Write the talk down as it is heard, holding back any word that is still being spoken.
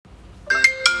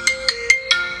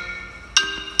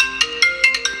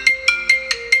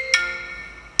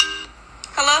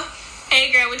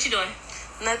What you doing?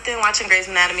 Nothing. Watching Grey's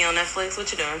Anatomy on Netflix.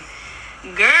 What you doing?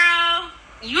 Girl,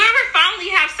 you ever finally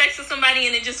have sex with somebody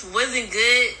and it just wasn't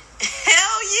good?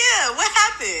 Hell yeah. What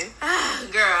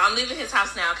happened? Girl, I'm leaving his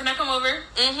house now. Can I come over?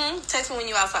 Text me when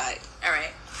you outside. All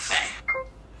right. Bye.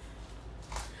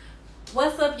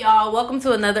 What's up, y'all? Welcome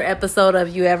to another episode of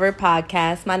You Ever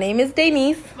Podcast. My name is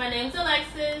Denise. My name's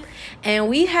Alexis. And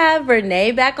we have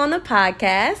Verna back on the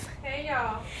podcast. Hey,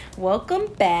 y'all.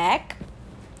 Welcome back.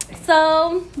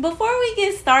 So, before we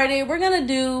get started, we're going to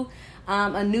do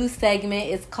a new segment.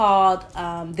 It's called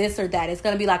This or That. It's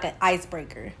going to be like an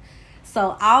icebreaker.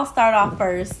 So, I'll start off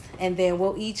first, and then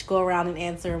we'll each go around and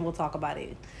answer, and we'll talk about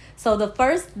it. So, the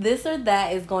first This or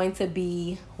That is going to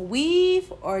be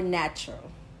weave or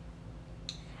natural.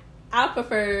 I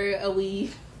prefer a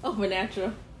weave over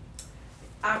natural.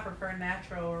 I prefer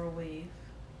natural or weave.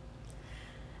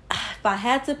 If I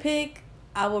had to pick,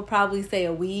 I would probably say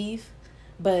a weave.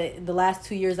 But the last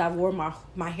 2 years, I've worn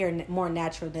my hair more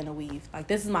natural than a weave. Like,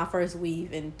 this is my first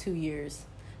weave in 2 years.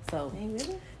 So,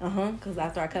 Really? Because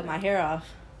after I cut my hair off.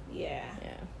 Yeah.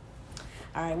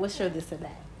 All right, what's your this or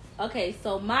that? Okay,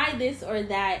 so my this or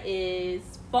that is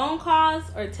phone calls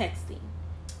or texting.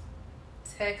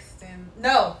 Texting.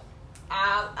 No.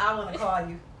 I want to call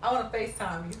you. I want to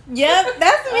FaceTime you. Yep,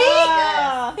 that's me.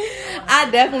 Yes. I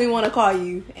definitely want to call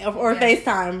you or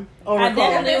FaceTime over I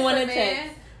call. definitely want to Listen, text.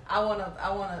 man, I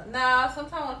wanna. Nah,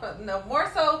 sometimes no more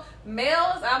so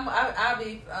males. I'll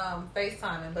be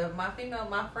FaceTiming, but my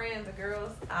friends, the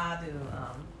girls, I do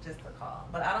just a call.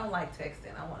 But I don't like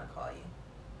texting. I want to call you.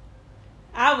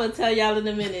 I will tell y'all in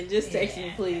a minute. Just text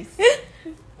me, please.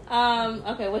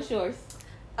 Okay, what's yours?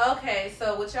 Okay,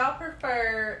 so would y'all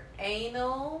prefer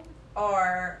anal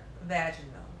or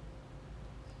vaginal?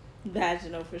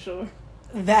 Vaginal for sure.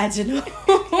 Vaginal.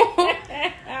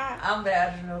 I'm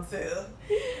vaginal too.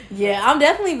 Yeah, I'm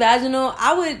definitely vaginal.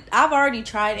 I've already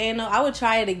tried anal. I would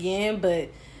try it again, but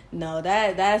no,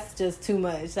 that's just too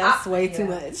much. That's way too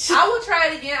much. I will try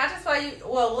it again. I just saw you.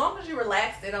 Well, as long as you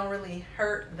relax, it don't really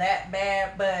hurt that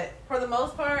bad. But for the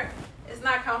most part, it's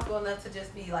not comfortable enough to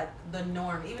just be like the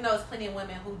norm. Even though there's plenty of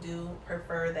women who do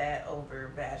prefer that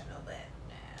over vaginal. But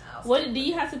nah, What do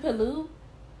you have to put lube?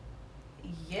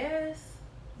 Yes.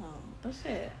 Oh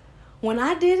shit. When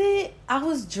I did it, I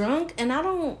was drunk, and I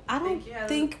don't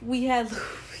think we had.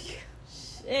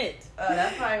 Shit.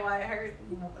 That's probably why it hurt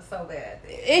so bad.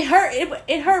 It hurt.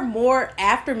 It hurt more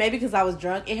after, maybe because I was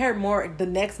drunk. It hurt more the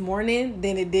next morning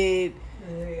than it did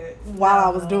while I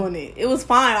was doing it. It was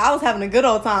fine. I was having a good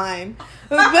old time.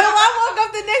 But I woke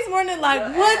up the next morning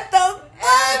like, what the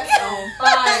fuck? On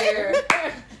fire.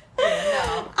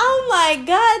 No. I'm like,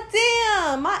 God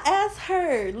damn, my ass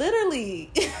hurt,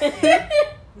 literally.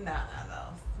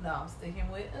 No, I'm sticking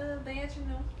with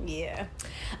vaginal. Yeah.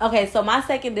 Okay, so my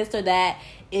second this or that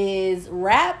is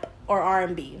rap or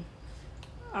R&B.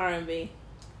 R&B.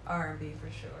 R&B for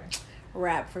sure.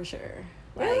 Rap for sure.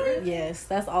 Really? Yes,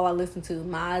 that's all I listen to.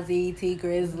 Mozzie, T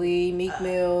Grizzly, Meek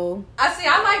Mill. I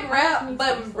like rap,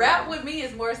 but rap with me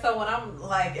is more so when I'm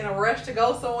like in a rush to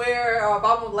go somewhere, or if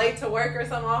I'm late to work or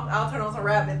something, I'll turn on some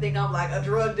rap and think I'm like a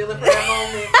drug dealer for that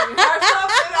moment. Or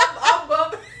something, I'm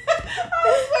bumping.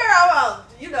 I swear I'm out.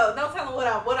 No telling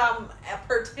what I'm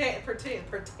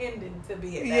pretending to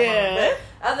be at that moment.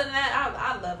 But other than that,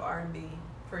 I love R&B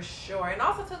for sure. And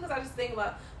also too, because I just think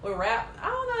about with rap, I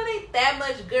don't know, it ain't that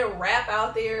much good rap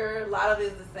out there. A lot of it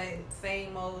is the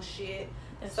same old shit.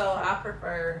 So I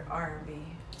prefer R&B.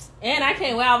 And I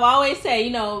can't wait. I've always say,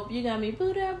 you got me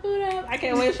boot up. I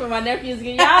can't wait for my nephews to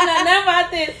get y'all know nothing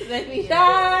about this. Let me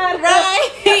shine.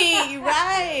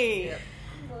 Right. Yep.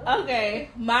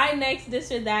 Okay, my next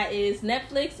this or that is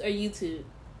Netflix or YouTube.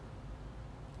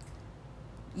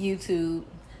 YouTube.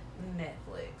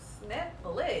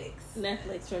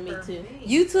 Netflix for me too.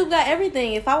 YouTube got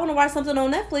everything. If I want to watch something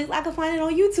on Netflix, I can find it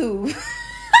on YouTube.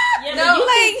 Yeah, but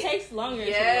YouTube takes longer.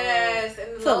 Yes,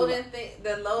 and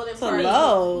the loading part.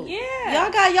 Load. Yeah,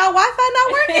 y'all got y'all Wi-Fi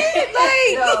not working.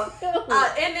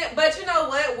 But you know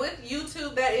what? With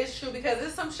YouTube, that is true because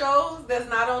there's some shows that's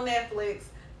not on Netflix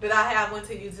that I went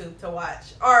to YouTube to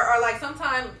watch, or like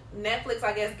sometimes Netflix,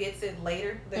 I guess, gets it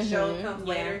later. The show comes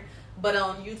later. But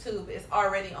on YouTube, it's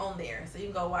already on there. So you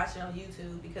can go watch it on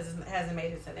YouTube because it hasn't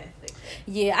made it to Netflix.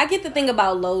 Yeah, I get the thing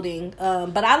about loading.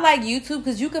 But I like YouTube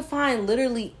because you can find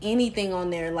literally anything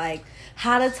on there. Like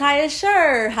how to tie a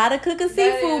shirt, how to cook a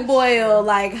seafood boil,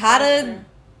 like how to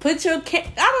put your... I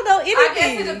don't know, anything. I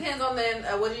guess it depends on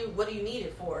what do you need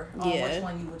it for, on which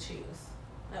one you would choose.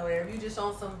 Now, if you just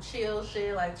on some chill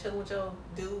shit, like chilling with your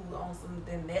dude on some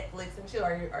Netflix and chill,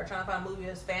 or trying to find a movie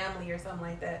as family or something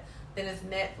like that, then it's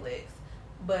Netflix.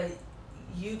 But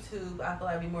YouTube, I feel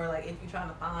like it'd be more like if you're trying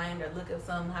to find or look up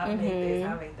something, how to make this,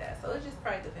 how to make that. So it just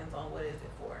probably depends on what is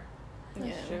it for.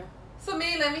 That's true. So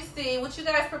let me see. What you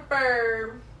guys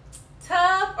prefer,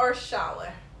 tub or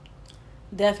shower?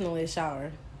 Definitely a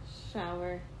shower.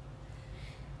 Shower.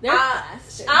 I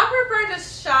prefer to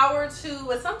shower too,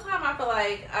 but sometimes I feel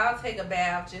like I'll take a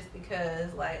bath just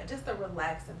because, like, just a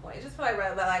relaxing point. Just feel like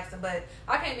relaxing, but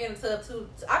I can't be in the tub too.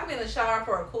 I can be in the shower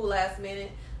for a cool last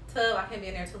minute. Tub, I can't be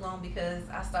in there too long because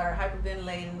I start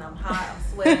hyperventilating. I'm hot. I'm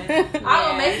sweating. I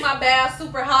will make my bath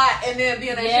super hot and then be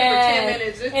in that shit for 10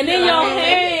 minutes. Just and then your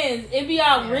hands, it be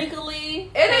all wrinkly.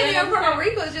 It ain't even from a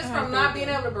wrinkle. It's just from not being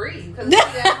able to breathe because it's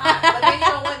that hot. But then you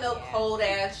don't want no cold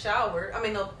ass shower. I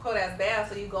mean, no cold ass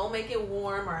bath. So you go make it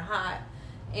warm or hot,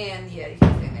 and yeah, you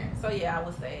can stay in there. So yeah, I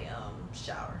would say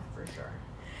shower for sure.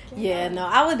 Yeah, no,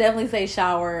 I would definitely say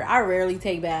shower. I rarely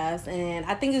take baths, and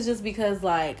I think it's just because,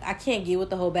 like, I can't get with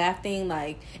the whole bath thing.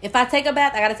 Like, if I take a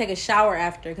bath, I gotta take a shower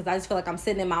after because I just feel like I'm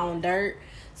sitting in my own dirt.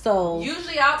 So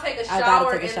usually I'll take a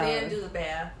shower and then do the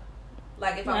bath.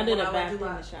 Like if I do the bath in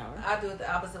the shower, I do it the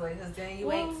opposite way because then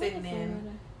you ain't sitting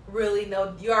in really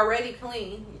you're already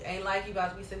clean. Ain't like you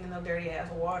about to be sitting in no dirty ass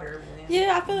water.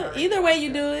 Yeah, I feel either way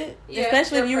you do it,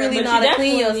 especially if you really know how to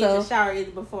clean yourself. Need to shower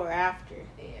either before or after.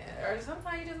 Or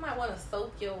sometimes you just might want to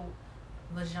soak your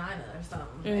vagina or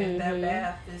something. And that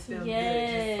bath just feels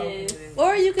good. Just soaking it.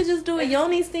 Or you could just do a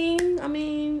yoni steam. I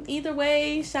mean, either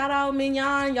way, shout out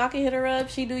Mignon. Y'all can hit her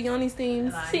up. She do yoni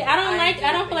steams. See, I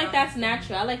don't feel like that's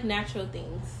natural. I like natural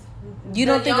things. You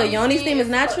don't think a yoni steam is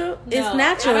natural? It's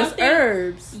natural. It's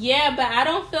herbs. Yeah, but I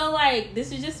don't feel like,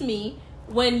 this is just me.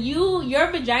 When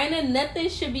your vagina, nothing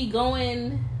should be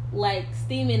going like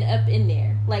steaming up in there.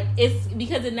 Like, it's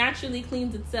because it naturally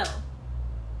cleans itself.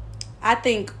 I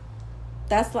think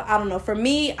that's what, I don't know. For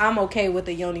me, I'm okay with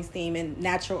the yoni steam and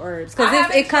natural herbs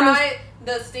because it comes. Tried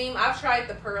the steam. I've tried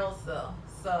the pearls though,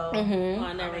 so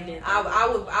I never did.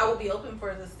 I would be open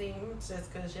for the steam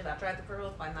just because I tried the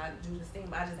pearls. Why not do the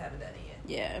steam? I just haven't done it yet.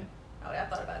 Yeah. I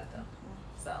thought about it though.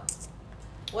 So.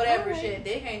 Whatever shit,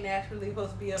 dick ain't naturally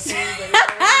supposed to be up in there. But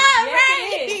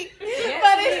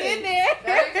it's in there.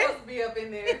 That ain't supposed to be up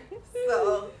in there.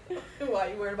 So, why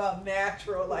you worried about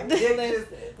natural? Like, dick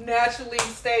just naturally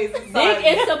stays inside. Dick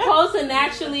is supposed to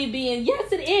naturally be in.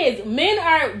 Yes, it is. Men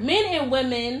and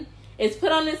women is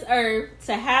put on this earth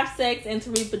to have sex and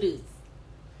to reproduce.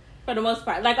 For the most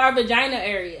part. Like, our vagina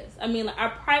areas. I mean, like,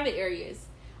 our private areas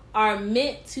are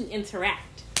meant to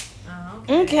interact.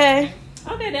 Okay.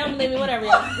 Okay, they don't believe me. Whatever,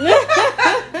 y'all.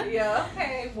 Yeah,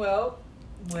 okay. Well,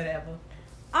 whatever.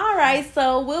 All right,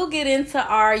 so we'll get into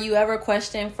our You Ever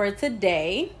question for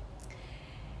today.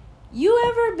 You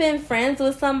ever been friends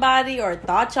with somebody or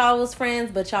thought y'all was friends,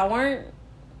 but y'all weren't?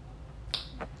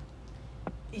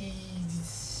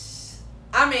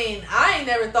 I mean, I ain't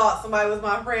never thought somebody was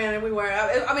my friend and we weren't.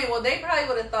 I mean, well, they probably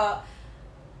would have thought,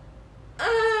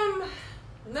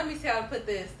 let me see how to put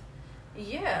this.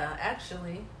 Yeah,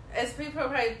 actually. As people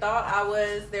probably thought I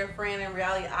was their friend, in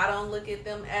reality, I don't look at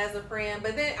them as a friend.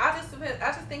 But then I just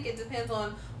think it depends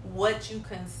on what you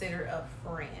consider a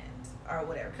friend or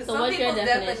whatever. Because so some people's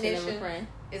definition of a friend?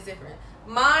 Is different.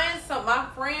 My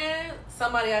friend,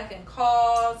 somebody I can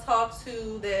call, talk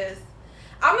to.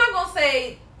 I'm not gonna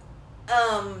say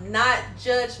not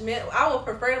judgmental. I would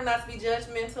prefer them not to be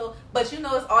judgmental, but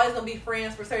it's always gonna be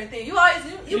friends for certain things. You always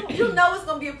you know it's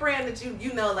gonna be a friend that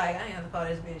you know, like, I ain't have to call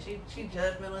this bitch. She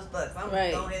judgmental as fuck. So I'm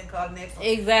gonna go ahead and call the next one.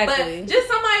 Exactly. But just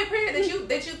somebody friend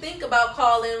that you think about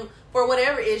calling for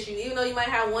whatever issue, even though you might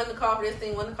have one to call for this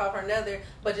thing, one to call for another,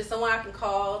 but just someone I can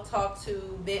call, talk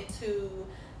to, vent to,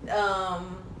 that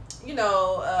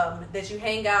you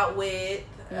hang out with.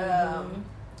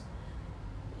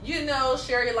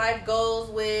 Share your life goals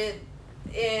with,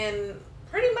 and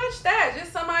pretty much that.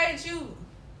 Just somebody that you,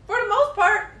 for the most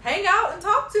part, hang out and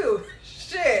talk to.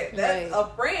 Shit, that's a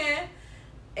friend,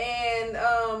 and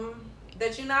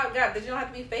that you don't have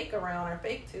to be fake around or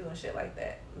fake to and shit like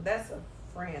that. That's a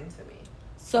friend to me.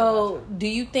 So, do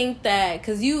you think that,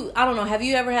 because I don't know, have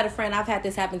you ever had a friend, I've had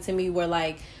this happen to me where,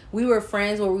 like, we were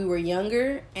friends when we were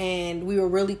younger and we were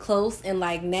really close, and,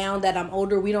 like, now that I'm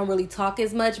older, we don't really talk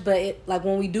as much, but,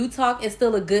 when we do talk, it's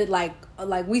still a good, like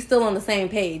we still on the same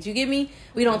page. You get me?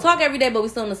 We don't talk every day, but we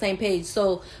still on the same page.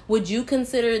 So, would you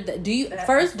consider that, do you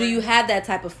have that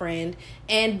type of friend,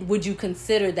 and would you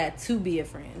consider that to be a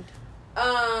friend?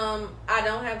 I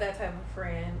don't have that type of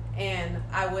friend, and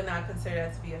I would not consider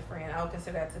that to be a friend. I would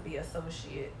consider that to be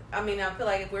associate. I mean, I feel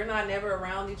like if we're not never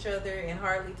around each other and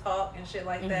hardly talk and shit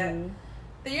like that, then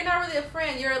you're not really a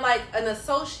friend. You're like an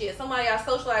associate, somebody I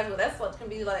socialize with. That's what can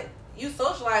be like you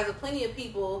socialize with plenty of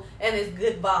people and it's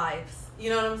good vibes. You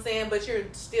know what I'm saying? But you're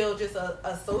still just a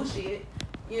associate.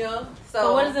 You know. So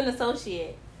but what is an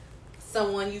associate?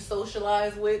 Someone you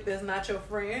socialize with that's not your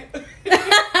friend.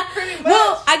 Pretty much.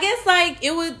 Well, I guess like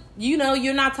it would, you know,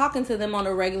 you're not talking to them on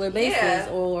a regular basis, Yeah.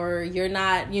 or you're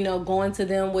not, you know, going to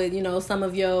them with, you know, some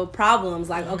of your problems.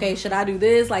 Like, okay, should I do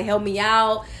this? Like, help me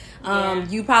out.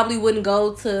 You probably wouldn't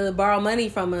go to borrow money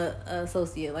from a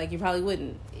associate. Like, you probably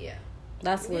wouldn't. Yeah.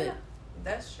 That's what. Yeah,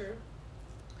 that's true.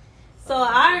 So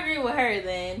I agree with her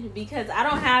then, because I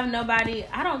don't have nobody.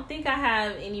 I don't think I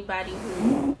have anybody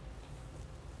who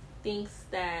thinks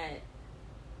that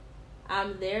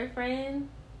I'm their friend,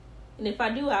 and if I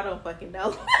do, I don't fucking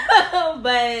know.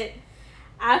 But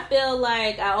I feel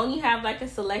like I only have like a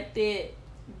selected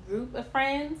group of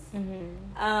friends.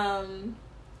 And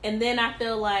then I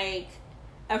feel like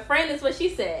a friend is what she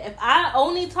said. If I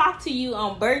only talk to you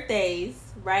on birthdays,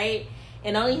 right,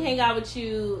 and only hang out with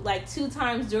you like 2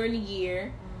 times during the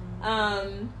year,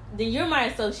 then you're my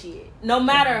associate. No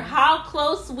matter how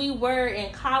close we were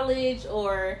in college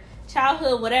or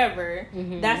childhood, whatever,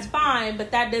 that's fine,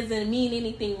 but that doesn't mean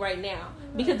anything right now.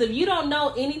 Because if you don't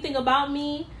know anything about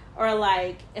me, or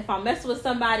like if I mess with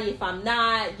somebody, if I'm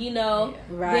not, you know,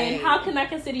 then how can I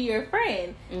consider you a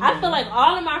friend? I feel like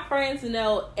all of my friends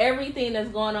know everything that's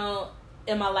going on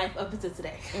in my life up until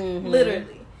today.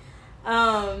 Literally.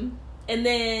 And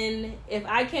then if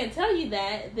I can't tell you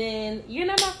that, then you're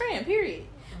not my friend, period.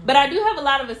 But I do have a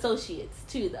lot of associates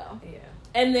too, though. Yeah.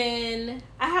 And then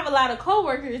I have a lot of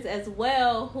coworkers as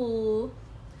well who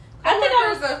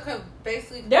Coworkers are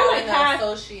basically they're fall like in the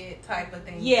associate type of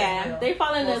thing. Yeah, they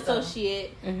fall in the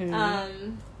associate. I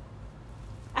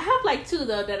have like 2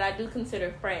 though that I do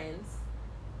consider friends,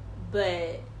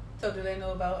 but so do they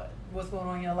know about what's going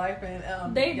on in your life and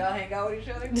y'all hang out with each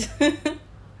other?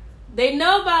 They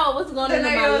know about what's going on in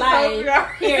my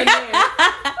life here and there.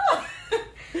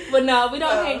 But no, we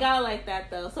don't hang out like that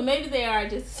though. So maybe they are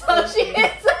just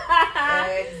associates.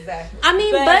 Exactly. I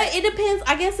mean, but it depends.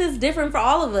 I guess it's different for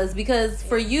all of us, because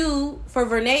for you, for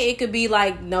Verna, it could be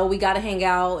like, no, we gotta hang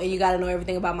out and you gotta know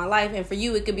everything about my life. And for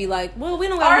you, it could be like, well, we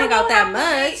don't gotta hang out that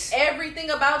much. Everything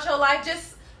about your life,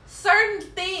 just certain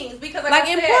things, because like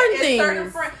I important said, things.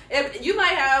 Certain friends, you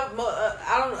might have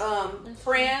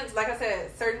friends. Like I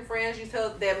said, certain friends you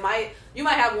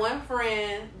might have one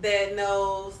friend that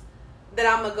knows that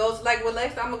I'm gonna go, like with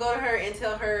Lex, I'm gonna go to her and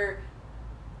tell her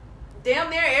damn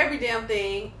near every damn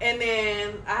thing, and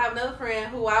then I have another friend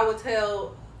who I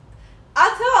tell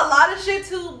a lot of shit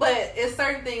to, but it's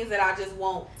certain things that I just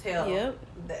won't tell. Tell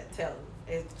them.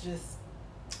 It's just,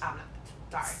 I'm not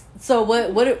sorry. So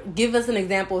what? Give us an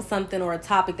example of something or a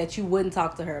topic that you wouldn't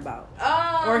talk to her about,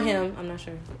 or him. I'm not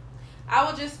sure. I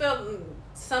would just feel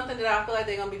something that I feel like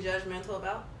they're gonna be judgmental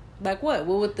about. Like what?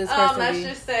 What would this person let's be?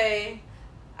 just say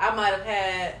I might have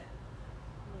had.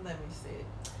 Let me see.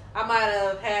 I might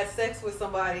have had sex with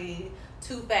somebody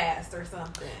too fast or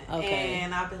something. Okay.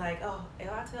 And I'll be like, oh,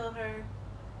 if I tell her,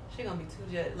 she gonna be too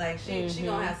judged. Like, she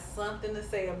gonna have something to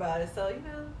say about it. So, you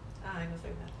know, I ain't gonna say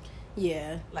nothing.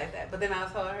 Yeah. Like that. But then I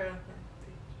told her,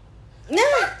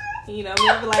 you know,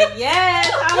 me be like,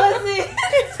 yes, how was it?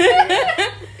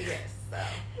 Yes.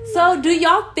 So do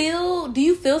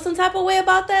you feel some type of way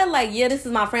about that? Like, yeah, this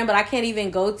is my friend, but I can't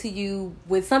even go to you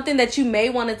with something that you may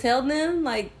want to tell them?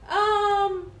 Like,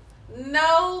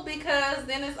 no, because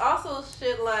then it's also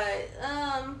shit like,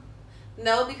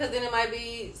 no, because then it might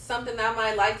be something I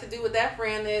might like to do with that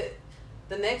friend that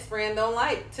the next friend don't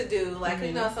like to do. Like,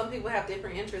 you know, some people have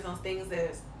different interests on things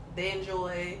that they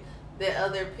enjoy that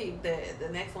other people, that the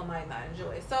next one might not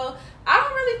enjoy. So I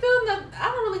don't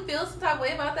really feel some type of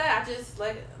way about that. I just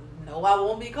like, no, I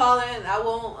won't be calling. I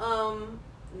won't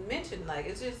mention. Like,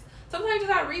 it's just sometimes you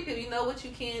just gotta read people. You know what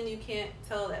you can't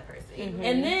tell that person.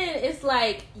 And then it's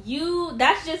like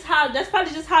that's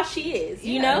probably just how she is,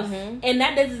 you know? And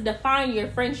that doesn't define your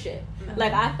friendship.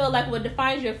 Like, I feel like what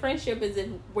defines your friendship is,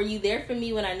 were you there for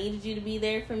me when I needed you to be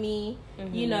there for me?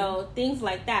 You know, things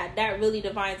like that. That really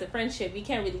defines a friendship. You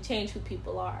can't really change who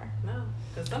people are. No.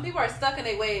 Because some people are stuck in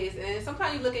their ways. And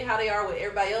sometimes you look at how they are with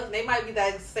everybody else, and they might be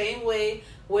that same way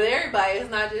with everybody. It's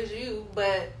not just you.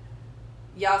 But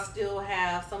y'all still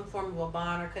have some form of a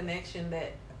bond or connection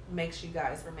that makes you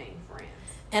guys remain friends.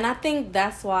 And I think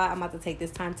that's why I'm about to take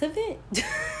this time to vent.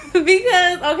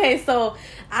 Because, okay, so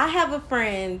I have a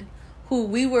friend who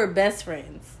we were best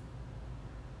friends.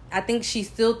 I think she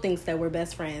still thinks that we're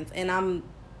best friends. And I'm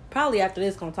probably after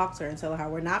this going to talk to her and tell her how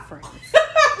we're not friends.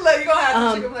 Like, you're going to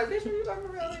have to like, bitch, are you talking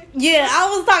about me? Yeah, I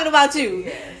was talking about you.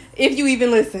 Yes. If you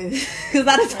even listen. Because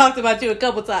I done talked about you a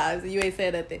couple times and you ain't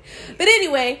said nothing. But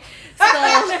anyway,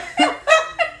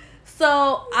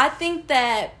 So I think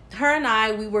that her and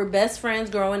I, we were best friends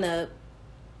growing up.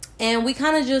 And we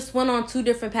kind of just went on two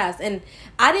different paths. And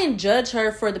I didn't judge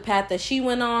her for the path that she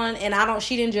went on. And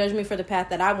she didn't judge me for the path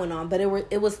that I went on. But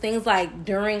it was things like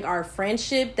during our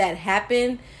friendship that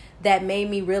happened that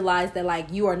made me realize that,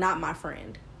 like, you are not my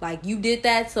friend. Like, you did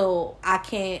that, so I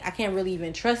can't really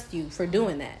even trust you for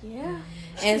doing that. Yeah.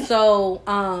 And so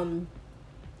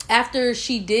after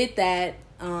she did that,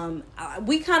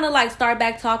 we kind of like start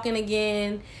back talking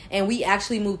again, and we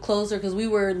actually moved closer because we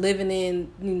were living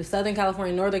in Southern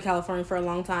California, Northern California for a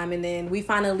long time, and then we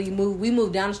finally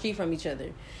moved down the street from each other,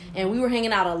 and we were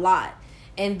hanging out a lot.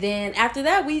 And then after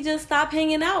that, we just stopped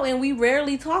hanging out, and we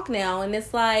rarely talk now. And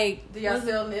it's like, do y'all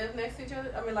still live next to each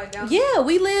other? I mean, like down. Yeah,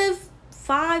 we live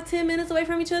 5-10 minutes away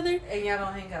from each other, and y'all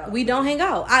don't hang out. We don't hang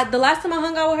out. The last time I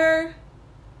hung out with her,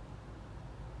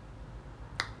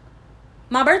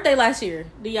 my birthday last year.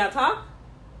 Do y'all talk?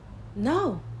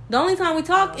 No. The only time we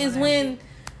talk is when,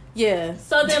 yeah.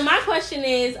 So then my question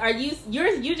is,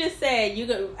 you just said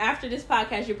after this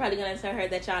podcast, you're probably going to tell her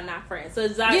that y'all not friends. So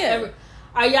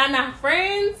are y'all not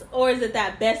friends, or is it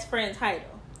that best friend title?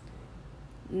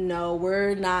 No,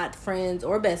 we're not friends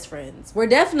or best friends. We're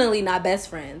definitely not best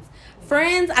friends.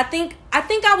 Friends, I think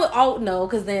I would, no,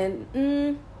 because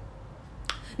then,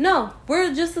 no,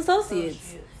 we're just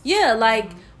associates. Yeah,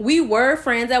 like, we were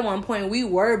friends at one point. We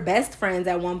were best friends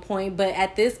at one point. But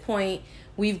at this point,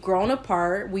 we've grown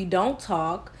apart. We don't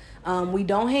talk. We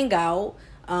don't hang out.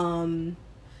 If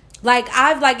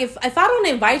I don't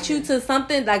invite you to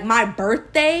something, like my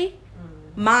birthday,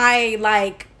 you're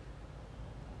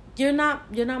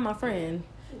not my friend.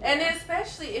 And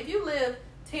especially if you live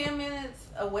 10 minutes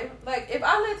away, like if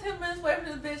I live 10 minutes away from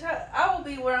this bitch, I will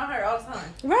be around her all the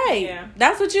time. Right. Yeah.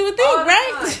 That's what you would think,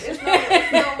 right? It's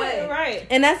no way. Right.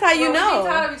 And that's how you know. We be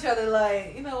tired of each other,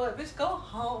 like, you know what, bitch, go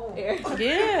home.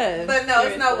 Yeah. But no,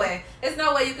 it's no way. It's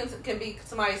no way you can be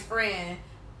somebody's friend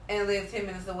and live 10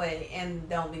 minutes away and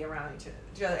don't be around each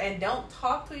other and don't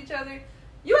talk to each other.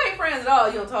 You ain't friends at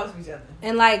all. You don't talk to each other.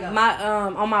 And like my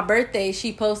on my birthday,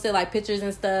 she posted like pictures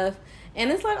and stuff,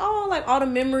 and it's like all the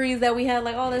memories that we had.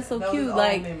 Like, oh, that's so cute.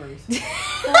 Like memories. Right,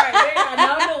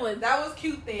 that was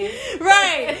cute then.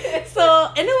 Right.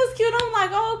 So and it was cute. I'm like,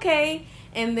 oh, okay.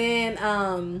 And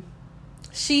then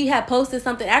she had posted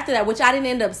something after that, which I didn't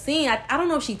end up seeing. I don't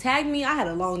know if she tagged me. I had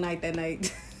a long night that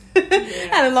night. I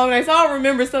had a long night, so I don't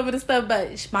remember some of the stuff.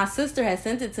 But my sister had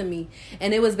sent it to me,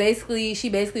 and it was she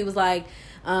basically was like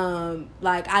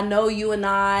I know you and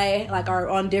I like are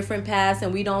on different paths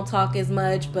and we don't talk as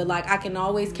much, but like I can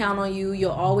always count on you. You'll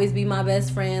always be my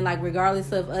best friend, like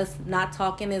regardless of us not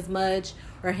talking as much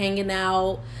or hanging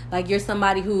out. Like, you're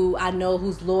somebody who I know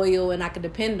who's loyal and I can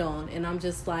depend on. And I'm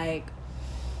just like,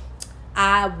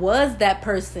 I was that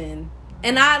person.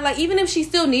 And I, like, even if she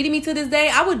still needed me to this day,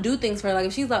 I would do things for her. Like,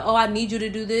 if she's like, oh, I need you to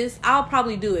do this, I'll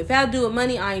probably do it. If I have to do it with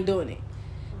money, I ain't doing it.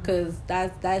 Because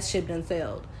that shit done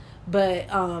sailed. But,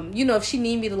 if she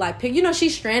need me to, like, pick,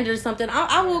 she's stranded or something,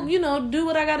 I will, do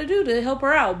what I got to do to help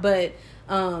her out. But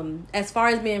as far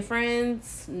as being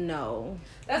friends, no.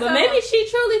 But maybe she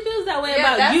truly feels that way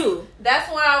about you.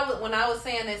 That's when I was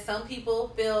saying that some people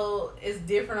feel it's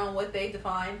different on what they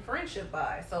define friendship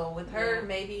by. So with her,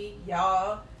 maybe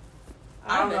y'all...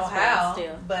 I don't know how,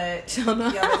 but y'all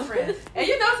best friends. And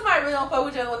somebody really don't fuck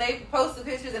with you when they post the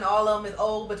pictures and all of them is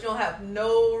old, but you don't have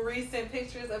no recent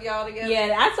pictures of y'all together.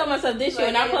 Yeah, I told myself this year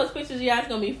when I post pictures of y'all, it's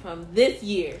gonna be from this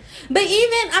year. But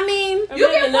even, you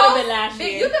can a little bit last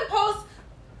year. You can post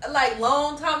like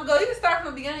long time ago. You can start from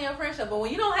the beginning of your friendship, but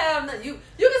when you don't have you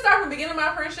can start from the beginning of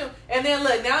my friendship and then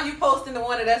look, now you posting the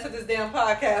one that's at this damn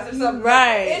podcast or something.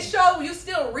 Right. It shows you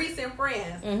still recent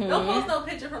friends. Mm-hmm. Don't post no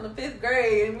picture from the 5th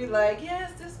grade and be like,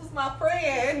 yes, this was my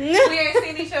friend. We ain't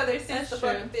seen each other since the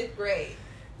fucking 5th grade.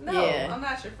 No, I'm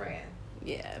not your friend.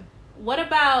 Yeah. What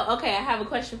about, okay, I have a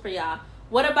question for y'all.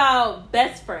 What about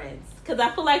best friends? Because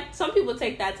I feel like some people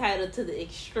take that title to the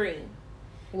extreme.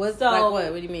 What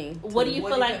do you mean? What do you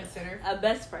feel like a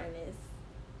best friend is?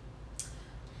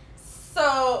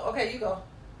 So, okay, you go.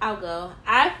 I'll go.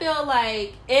 I feel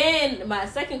like, and my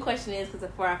second question is, because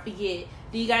before I forget,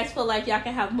 do you guys feel like y'all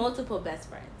can have multiple best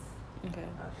friends?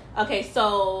 Okay,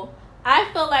 so I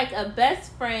feel like a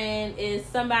best friend is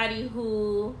somebody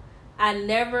who I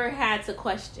never had to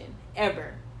question,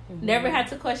 ever. Mm-hmm. Never had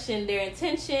to question their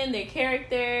intention, their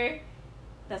character.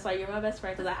 That's why you're my best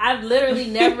friend, because I've literally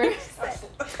never... That's my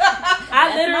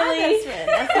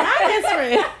best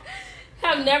friend.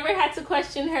 Have never had to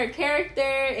question her character,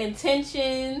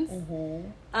 intentions,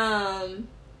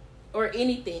 or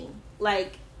anything.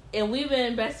 Like, and we've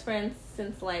been best friends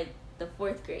since, like, the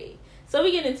 4th grade. So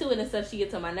we get into it and stuff, she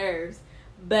gets on my nerves.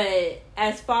 But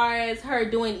as far as her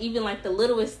doing even like the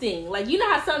littlest thing, like you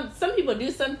know how some people do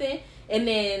something and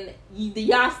then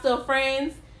y'all still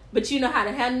friends, but you know how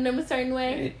to handle them a certain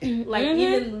way, like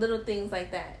even little things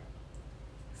like that.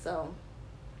 So,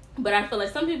 but I feel like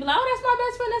some people are like,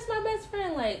 oh, that's my best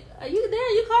friend. Like, are you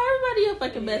there? You call everybody your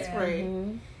fucking best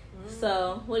friend.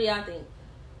 So, what do y'all think?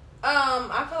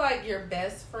 I feel like your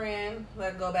best friend,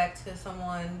 like go back to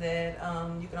someone that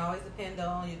you can always depend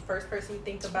on. You're the first person you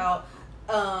think about.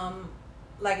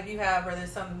 Like if you have or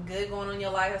there's something good going on in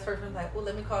your life, that's the first person like, well,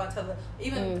 let me call and tell them.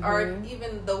 Even or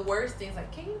even the worst things,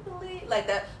 like, can you believe like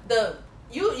that?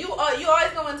 You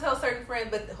always go and tell certain friends,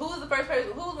 but who's the first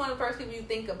person? Who's one of the first people you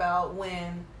think about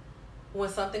when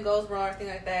something goes wrong or thing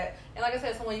like that? And like I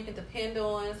said, someone you can depend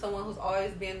on, someone who's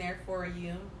always been there for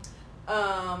you.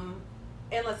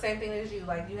 And the same thing as you,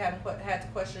 like you haven't had to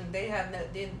question. They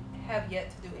didn't have yet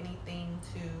to do anything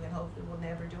to, and hopefully will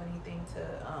never do anything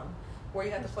to, where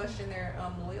you have to question their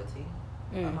loyalty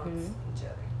amongst each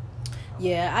other.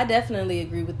 Yeah, I definitely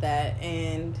agree with that,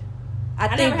 and I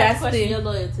think never had that's to question your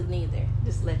loyalty neither.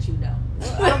 Just to let you know.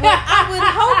 I would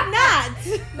hope not.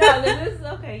 No, this is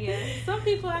okay. Yeah, some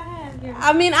people I have. Yeah.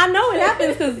 I mean, I know it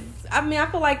happens because I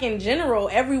feel like in general,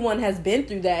 everyone has been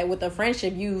through that with a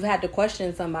friendship. You've had to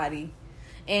question somebody.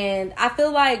 And I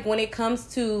feel like when it comes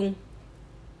to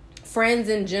friends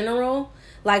in general,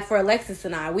 like for Alexis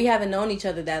and I, we haven't known each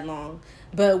other that long,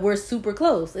 but we're super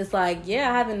close. It's like,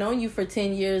 yeah, I haven't known you for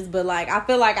 10 years, but like, I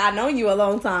feel like I've known you a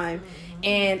long time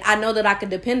and I know that I could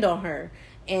depend on her.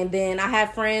 And then I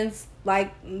have friends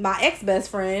like my ex-best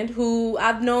friend who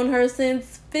I've known her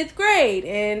since 5th grade.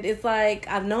 And it's like,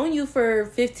 I've known you for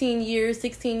 15 years,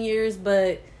 16 years,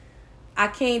 but I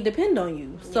can't depend on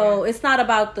you. So it's not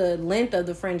about the length of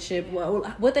the friendship.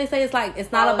 Yeah. What they say is like,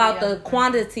 it's not about the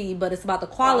quantity, but it's about the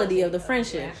quality of the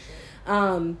friendship.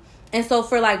 And so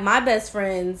for like my best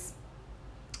friends,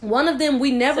 one of them,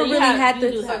 we never really had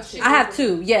to. I have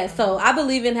 2. Yes. So I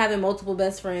believe in having multiple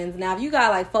best friends. Now, if you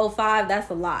got like 4, 5,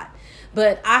 that's a lot.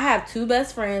 But I have 2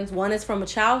 best friends. One is from a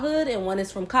childhood and one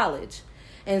is from college.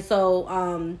 And so,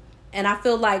 and I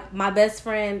feel like my best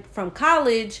friend from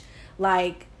college,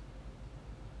 like,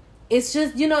 it's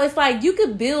just, you know, it's like you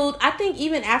could build, I think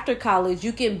even after college,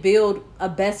 you can build a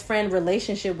best friend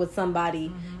relationship with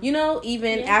somebody, you know,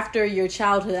 even after your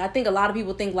childhood. I think a lot of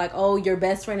people think like, oh, your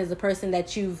best friend is the person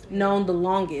that you've known the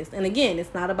longest. And again,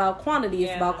 it's not about quantity,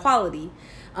 it's about quality.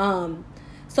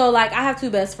 So like I have 2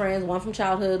 best friends, one from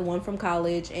childhood, one from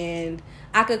college, and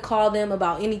I could call them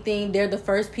about anything. They're the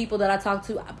first people that I talk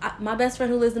to. My best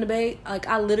friend who lives in the Bay, like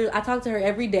I talk to her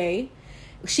every day.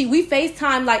 We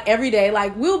FaceTime like every day.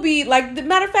 Like we'll be like, the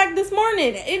matter of fact, this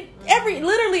morning,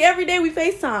 literally every day we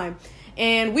FaceTime,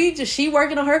 and she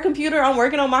working on her computer, I'm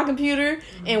working on my computer,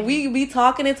 and we be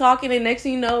talking, and next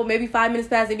thing you know, maybe 5 minutes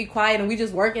pass, they be quiet, and we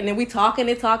just working, and we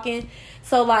talking.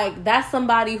 So like that's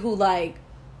somebody who like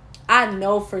I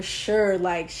know for sure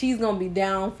like she's gonna be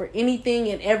down for anything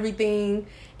and everything,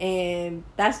 and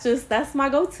that's my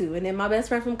go-to. And then my best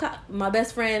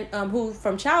friend who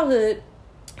from childhood.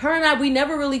 Her and I, we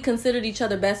never really considered each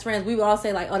other best friends. We would all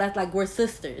say like, oh, that's like we're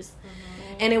sisters.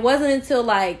 And it wasn't until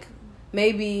like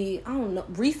maybe, I don't know,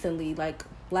 recently, like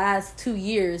last 2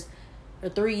 years or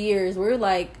 3 years, we're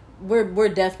like, we're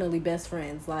definitely best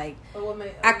friends. Like, but what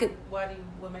makes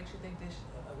you think this?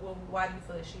 Why do you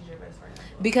feel that she's your best friend?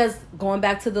 Because going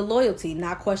back to the loyalty,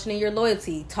 not questioning your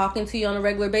loyalty, talking to you on a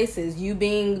regular basis, you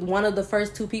being one of the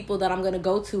first 2 people that I'm going to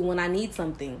go to when I need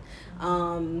something.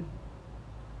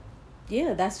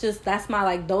 Yeah, that's my,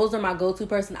 like, those are my go-to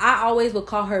person. I always would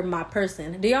call her my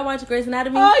person. Do y'all watch Grey's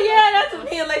Anatomy? Oh, yeah, that's what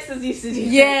me and Alexis used to do.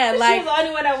 Yeah, like. She was the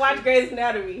only one that watched Grey's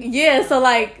Anatomy. Yeah, so,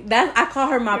 like, I call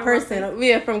her my person.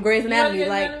 Yeah, from Grey's Anatomy. Grey's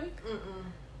like, Anatomy?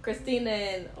 Christina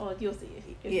and, you'll see it.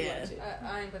 Yeah.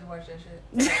 I ain't gonna watch that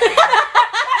shit.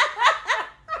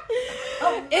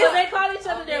 They call each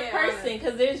other their person,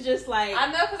 because there's just, like. I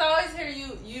know, because I always hear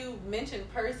you mention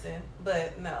person,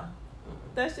 but no.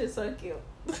 That's just so cute.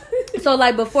 So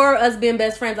like before us being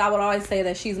best friends, I would always say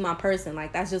that she's my person.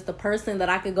 Like that's just the person that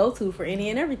I could go to for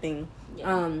any and everything.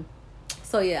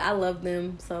 So yeah, I love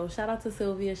them. So shout out to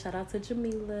Sylvia, shout out to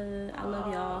Jamila. I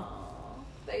love y'all.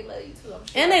 They love you too, I'm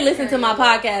sure. And they listen to my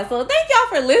podcast. So thank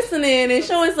y'all for listening and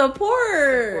showing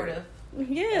support. Supportive.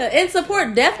 Yeah, and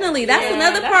support definitely. That's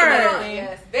another part.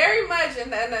 Yes, very much,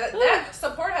 and that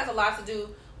support has a lot to do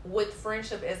with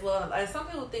friendship as well. And some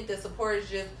people think that support is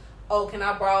just, oh, can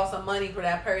I borrow some money for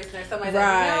that person or something like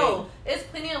that? No, it's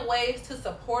plenty of ways to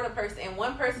support a person, and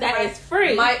one person is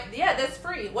free. That's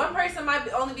free. One person might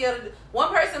only be able to.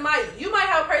 You might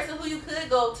have a person who you could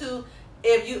go to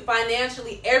if you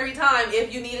financially every time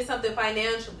if you needed something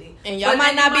financially, and y'all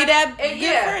might not be that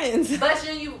good friends. But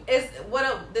then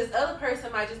this other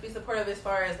person might just be supportive as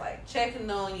far as like checking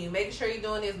on you, making sure you're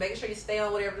doing this, making sure you stay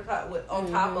on whatever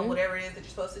on top of whatever it is that you're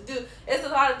supposed to do. It's a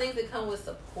lot of things that come with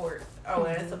support.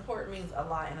 And support means a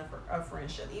lot in a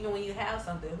friendship. Even when you have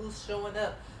something, who's showing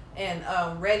up and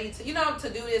ready to to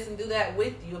do this and do that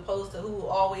with you, opposed to who will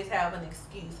always have an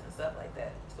excuse and stuff like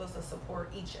that. You're supposed to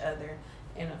support each other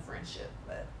in a friendship.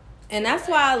 And that's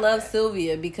why I love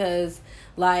Sylvia, because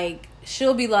like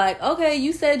she'll be like, okay,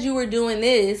 you said you were doing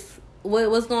this,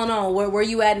 what's going on, where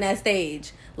you at in that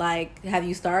stage, like have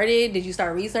you started, did you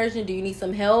start researching, do you need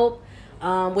some help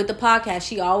with the podcast?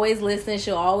 She always listens.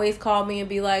 She'll always call me and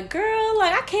be like, girl,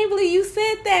 like I can't believe you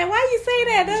said that, why you say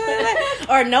that?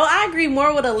 Or no, I agree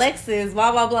more with Alexis,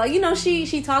 blah blah blah.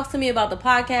 She talks to me about the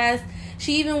podcast.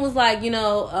 She even was like, do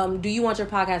you want your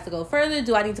podcast to go further?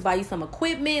 Do I need to buy you some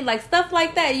equipment? Like, stuff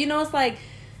like that. It's like,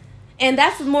 and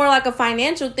that's more like a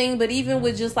financial thing, but even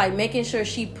with just, like, making sure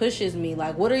she pushes me.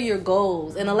 Like, what are your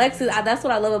goals? And Alexis, that's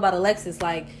what I love about Alexis.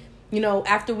 Like,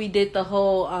 after we did the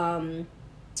whole,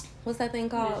 what's that thing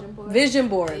called? Vision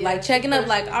board. Yeah, like, checking up,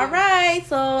 like, all right,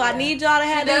 so I need y'all to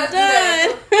have this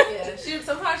done.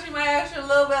 Sometimes she might ask you a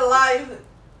little bit of life.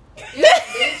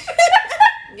 Bitch.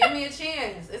 Give me a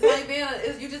chance. It's only been,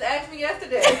 you just asked me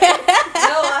yesterday. No,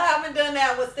 I haven't done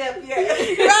that with Steph yet.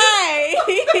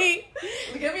 Right.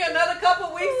 Give me another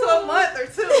couple weeks to a month or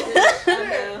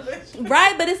two.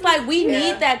 Right, but it's like we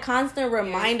need that constant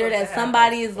reminder that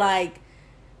somebody is like,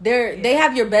 they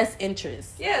have your best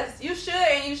interest. Yes, you should,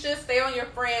 and you should stay on your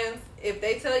friends. If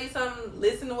they tell you something,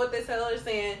 listen to what they tell her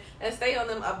saying, and stay on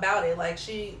them about it. Like,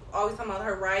 she always talking about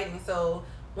her writing, so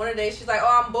one of the days she's like,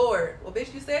 oh, I'm bored. Well,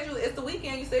 bitch, you said it's the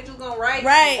weekend. You said you was going to write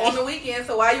on the weekend,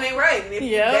 so why you ain't writing? If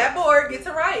you're that bored, get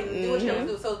to writing. Do what you have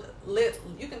to do. So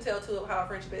you can tell, too, how a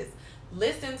friendship is.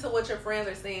 Listen to what your friends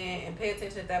are saying and pay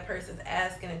attention if that person's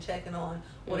asking and checking on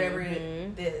whatever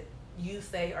that you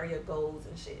say are your goals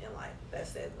and shit in life. That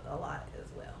says a lot as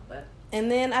well. And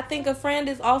then I think a friend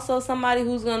is also somebody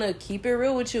who's gonna keep it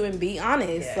real with you and be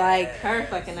honest. Yeah. Like her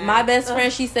fucking ass. My best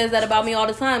friend, she says that about me all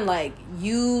the time. Like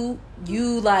you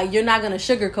like you're not gonna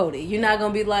sugarcoat it. You're not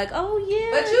gonna be like, oh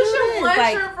yeah. But you should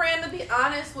want your friend to be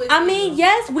honest with you. I mean,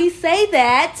 yes, we say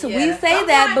that. Yeah. We say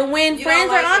that, but when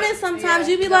friends are honest, sometimes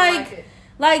you be like,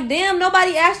 damn,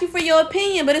 nobody asked you for your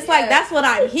opinion, but it's like, that's what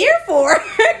I'm here for.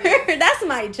 That's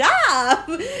my job.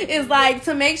 It's like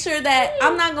to make sure that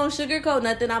I'm not going to sugarcoat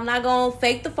nothing. I'm not going to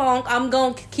fake the funk. I'm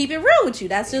going to keep it real with you.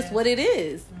 That's just what it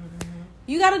is.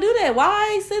 You got to do that.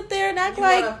 Why sit there and act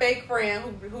like... You want a fake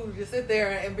friend who just sit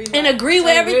there and be like... And agree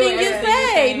with everything you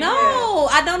say. No,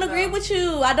 I don't agree with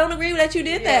you. I don't agree that you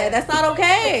did that. That's not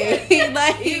okay.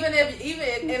 Like even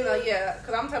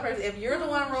because I'm the type of person, if you're the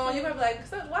one wrong, you might be like,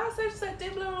 why such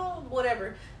did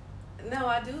whatever. No,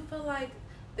 I do feel like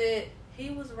that he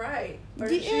was right. Or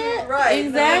she was right.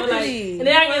 Exactly. And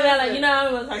then I get that like, I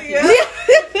don't want to talk to you.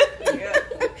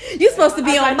 You're supposed to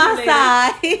be on my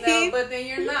side. No, but then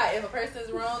you're not. If a person is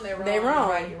wrong, they're wrong. They're wrong.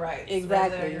 Right, you're right.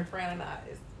 Exactly. Whether you're a friend or not,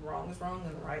 it's wrong,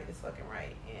 and right is fucking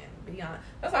right. And be honest.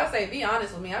 That's why I say be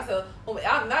honest with me. I said,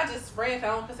 I'm not just friends. I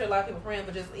don't consider a lot of people friends,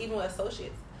 but just even with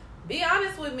associates. Be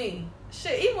honest with me.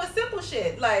 Shit, even with simple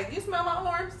shit. Like, you smell my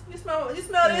arms? You smell this? You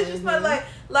smell like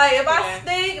if I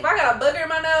stink, if I got a booger in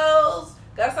my nose,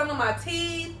 got something in my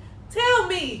teeth, tell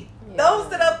me. Yeah. Don't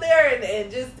sit up there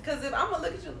and just, because if I'm going to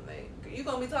look at you, you're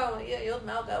going to be talking like, your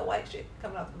mouth got white shit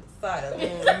coming out the side of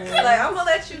it. Like, I'm going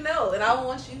to let you know, and I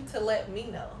want you to let me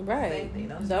know. Right. Same thing,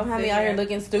 don't have me out here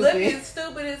looking stupid. Looking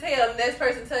stupid as hell. And next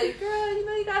person tell you,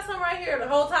 girl, you got something right here. The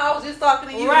whole time I was just talking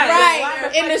to you.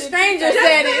 Right. And the stranger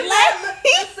said it. Like,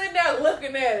 just sitting there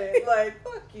looking at it. Like,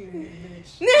 fuck you,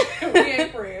 bitch. We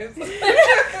ain't friends.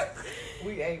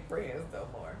 We ain't friends no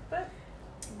more. But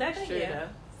that's true, though.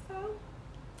 So,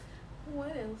 what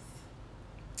else?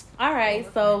 All right,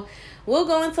 so we'll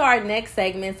go into our next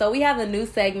segment. So we have a new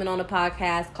segment on the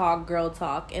podcast called Girl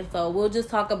Talk. And so we'll just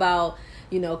talk about,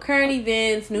 current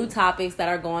events, new topics that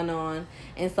are going on.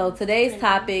 And so today's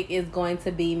topic is going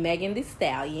to be Meg Thee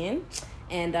Stallion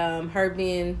and her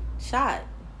being shot.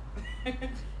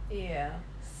 Yeah.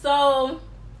 So,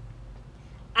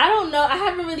 I don't know. I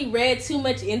haven't really read too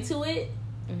much into it.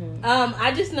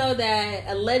 I just know that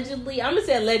allegedly, I'm gonna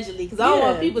say allegedly because I don't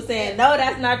want people saying no,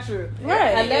 that's not true.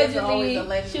 Right? Allegedly,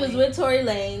 she was with Tory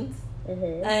Lanez,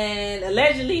 and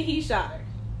allegedly he shot her.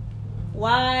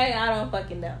 Why? I don't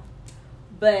fucking know.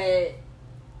 But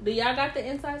do y'all got the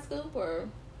inside scoop or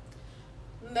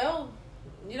no?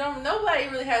 Nobody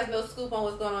really has no scoop on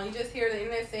what's going on. You just hear the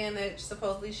internet saying that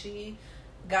supposedly she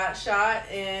got shot,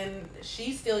 and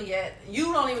she's still yet.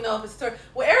 You don't even know if it's Tory.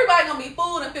 Well, everybody gonna be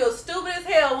fooled and feel stupid as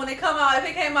hell when it come out. If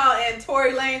it came out and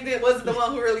Tory Lanez wasn't the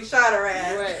one who really shot her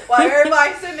ass, Right. while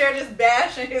everybody's sitting there just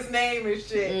bashing his name and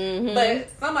shit. Mm-hmm. But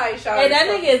somebody shot. Hey, her. that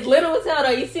nigga is little as hell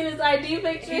though. You seen his ID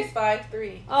picture? He's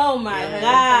 5'3". Oh my Yeah.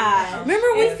 god. Remember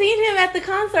we Yeah. seen him at the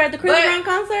concert, at the Chris But- Brown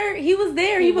concert? He was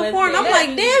there. He He was performed. I'm there.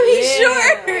 like, damn, he's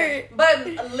Yeah. short.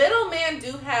 But little men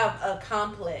do have a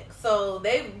complex, so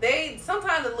they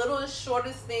sometimes the littlest,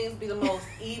 shortest things be the most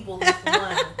evilest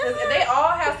ones. 'Cause they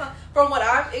all have some. From what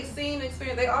I've seen and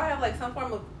experienced, they all have like some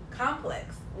form of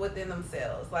complex within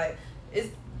themselves. Like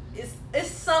it's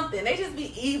something. They just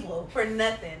be evil for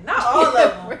nothing. Not all of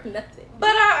them, For nothing. but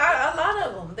a lot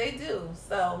of them they do.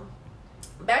 So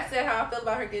back to how I feel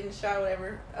about her getting shot or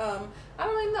whatever. I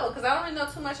don't really know because I don't really know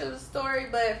too much of the story,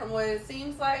 but from what it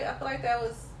seems like, I feel like that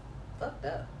was fucked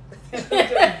up.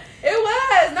 It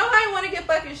was. Nobody want to get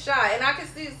fucking shot, and I can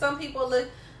see some people look.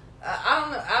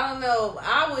 I don't know.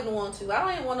 I wouldn't want to. I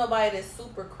don't even want nobody that's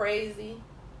super crazy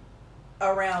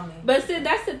around me. But see,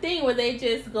 that's the thing. Were they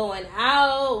just going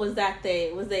out? Was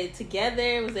they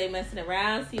together? Was they messing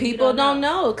around? See, People don't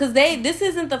know because this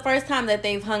isn't the first time that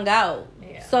they've hung out.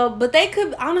 Yeah. So, but they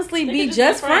could honestly They be could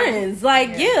just just be friends. friends. Like,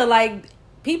 Yeah. like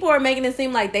people are making it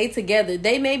seem like they together.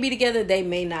 They may be together. They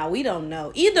may not. We don't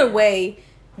know. Either way,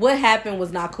 what happened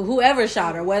was not cool. Whoever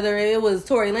shot her, whether it was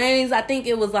Tory Lanez, I think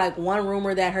it was like one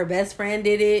rumor that her best friend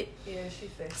did it. Yeah, she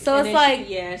said. So And it's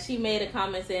then like, she made a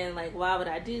comment saying like, "Why would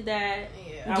I do that?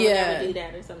 Yeah. I would Yeah. never do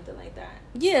that," or something like that.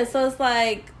 yeah. So it's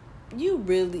like,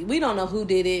 we don't know who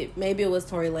did it. Maybe it was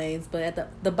Tory Lanez, but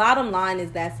at the bottom line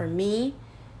is that for me,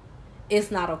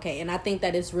 it's not okay, and I think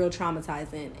that it's real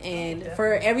traumatizing. And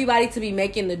for everybody to be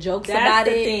making the jokes That's about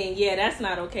the it, thing. Yeah, that's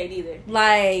not okay either.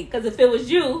 like, Because if it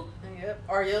was you, Yep.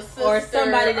 Or your sister, Or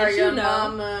somebody that or you your know.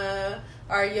 mama,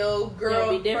 or your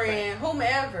It'll be girlfriend,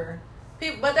 whomever.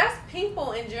 People, but that's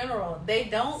people in general. They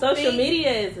don't. social think,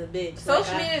 media is a bitch.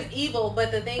 Social Like, media is evil,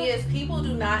 but the thing is, people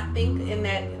do not think in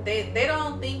that. They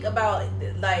don't think about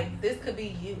like this could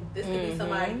be you. This could be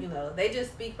somebody. You know, they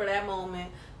just speak for that moment.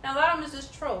 Now a lot of them is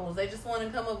just trolls. They just want to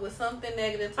come up with something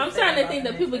negative. I'm say starting to about think the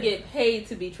that next people person. get paid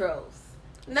to be trolls.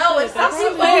 No, it's some I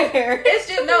people. swear. It's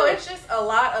just no. It's just a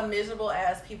lot of miserable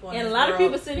ass people. In And a this lot of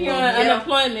world. people sitting here on Yeah.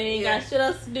 unemployment and ain't Yeah. got shit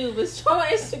else to do but show on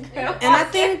Instagram.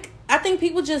 and I think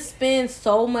people just spend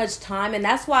so much time, and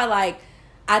that's why, like,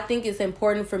 I think it's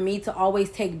important for me to always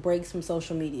take breaks from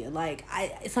social media. Like,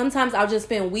 sometimes I'll just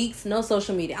spend weeks no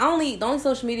social media. The only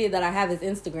social media that I have is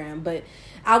Instagram, but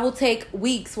I will take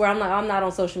weeks where I'm not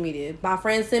on social media. My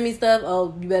friends send me stuff.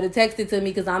 Oh, you better text it to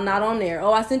me because I'm not on there.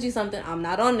 Oh, I sent you something. I'm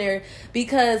not on there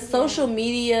because social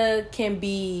media can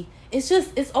be. It's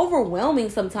overwhelming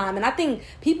sometimes. And I think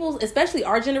people, especially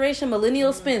our generation,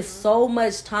 millennials, spend so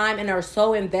much time and are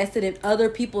so invested in other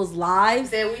people's lives.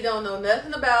 That we don't know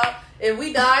nothing about. If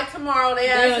we die tomorrow, they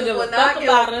don't actually give a will fuck not give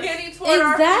about a us. penny toward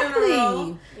our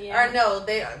funeral. Yeah. Or no,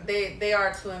 they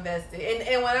are too invested.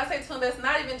 And when I say too invested,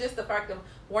 not even just the fact of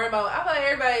worrying about. I feel like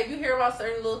everybody, if you hear about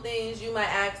certain little things, you might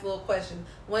ask little questions.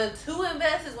 When too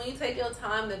invested is when you take your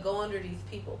time to go under these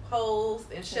people posts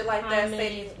and shit like that,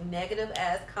 say these negative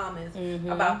ass comments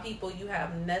about people you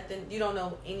have nothing, you don't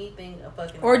know anything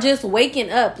fucking Or about. just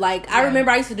waking up. Like, I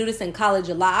remember I used to do this in college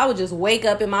a lot. I would just wake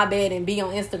up in my bed and be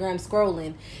on Instagram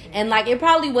scrolling. And, like, it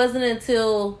probably wasn't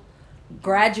until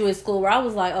graduate school where I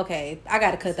was like, okay, I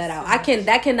gotta cut that out.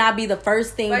 That cannot be the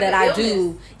first thing Like that an I do.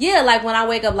 illness. Yeah, like when I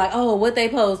wake up, like, oh, what they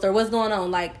post or what's going on,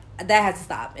 like that has to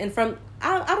stop. And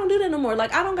I don't do that no more.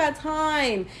 Like, I don't got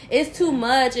time. It's too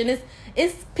much, and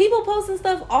it's people posting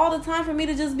stuff all the time for me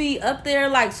to just be up there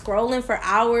like scrolling for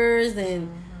hours,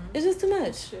 and it's just too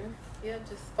much. Sure. Yeah,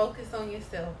 just focus on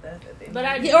yourself. That's the thing. But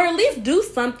Or at least do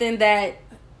something.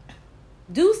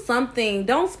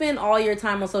 Don't spend all your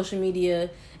time on social media.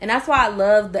 And that's why I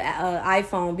love the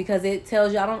iPhone, because it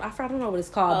tells you, I don't know what it's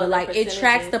called, but like it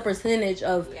tracks the percentage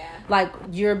of like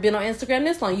you've been on Instagram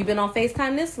this long, you've been on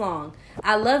FaceTime this long.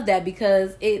 I love that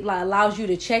because it like allows you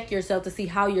to check yourself to see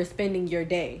how you're spending your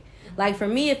day. Like for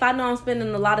me, if I know I'm spending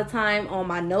a lot of time on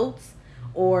my notes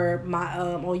or my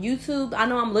on YouTube, I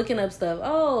know I'm looking up stuff.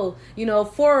 Oh,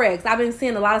 Forex. I've been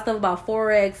seeing a lot of stuff about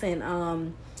Forex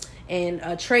and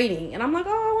trading, and I'm like,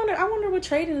 I wonder what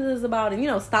trading is about,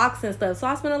 and stocks and stuff. So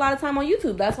I spend a lot of time on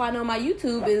YouTube. That's why I know my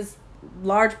YouTube is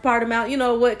large part amount,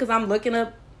 because I'm looking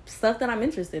up stuff that I'm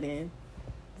interested in.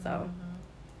 So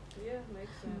yeah, makes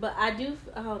sense. But I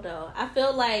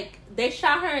feel like they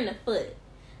shot her in the foot,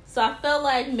 so I feel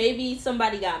like maybe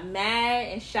somebody got mad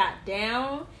and shot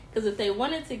down, because if they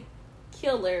wanted to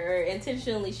kill her or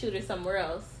intentionally shoot her somewhere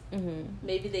else,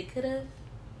 maybe they could have.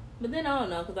 But then I don't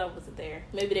know because I wasn't there.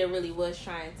 Maybe they really was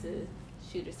trying to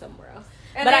shoot her somewhere else.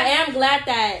 And but I am glad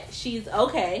that she's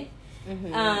okay.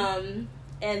 Mm-hmm.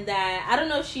 And that I don't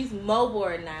know if she's mobile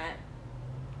or not.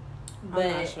 But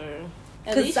I'm not sure.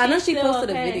 Because I know she posted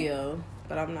a video,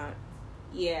 but I'm not.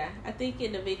 Yeah, I think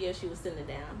in the video she was sitting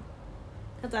down.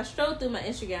 Because I strolled through my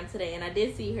Instagram today and I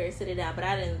did see her sitting down, but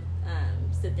I didn't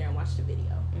sit there and watch the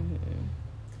video. Mm-hmm.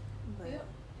 But yep.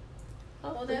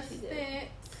 well, That's it.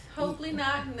 Hopefully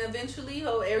not, and eventually,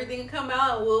 hope everything can come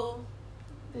out and we'll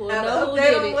have know an who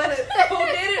update did on it. who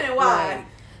did it and why. Right.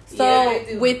 So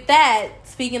Yeah, with that,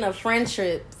 speaking of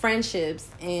friendships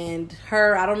and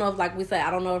her, I don't know if, like we said,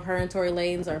 I don't know if her and Tory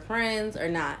Lanez are friends or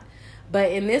not.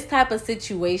 But in this type of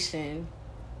situation,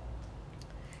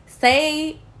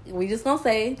 say, we just gonna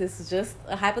say, this is just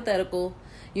a hypothetical,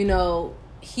 you know,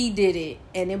 he did it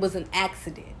and it was an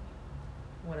accident.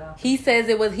 He says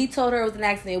he told her it was an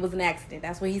accident. It was an accident.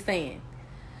 That's what he's saying.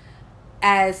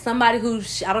 As somebody who,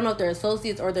 I don't know if they're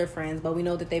associates or they're friends, but we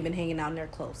know that they've been hanging out and they're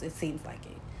close. It seems like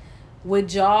it.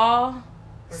 Would y'all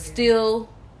still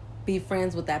be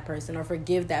friends with that person or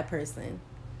forgive that person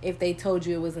if they told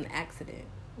you it was an accident?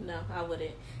 No, I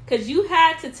wouldn't. Because you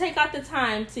had to take out the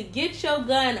time to get your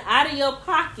gun out of your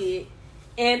pocket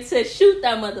and to shoot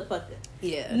that motherfucker.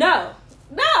 Yeah. No.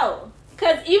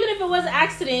 Because even if it was an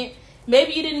accident,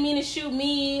 maybe you didn't mean to shoot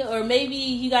me, or maybe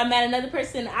you got mad at another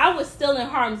person. I was still in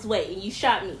harm's way and you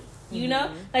shot me. You know?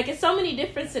 Like, it's so many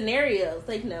different scenarios.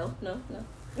 Like, no. No.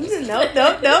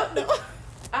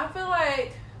 I feel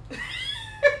like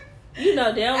You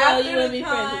know damn well you wouldn't be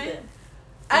friends with them.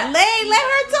 Let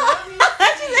her talk.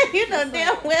 She said, you know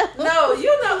damn well. No,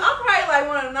 you know, I'm probably like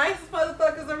one of the nicest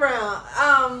motherfuckers around.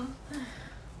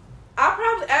 I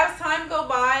probably, as time go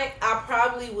by, I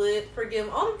probably would forgive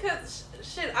him. Only because,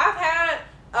 shit, I've had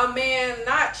a man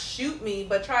not shoot me,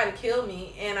 but try to kill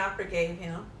me, and I forgave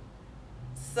him.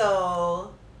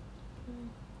 So,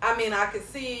 I mean, I could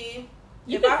see...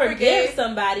 You can forgive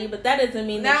somebody, but that doesn't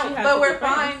mean that you have but to we're be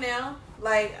friends. fine now.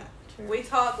 Like, True. we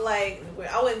talk like...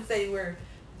 I wouldn't say we're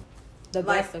The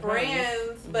like best of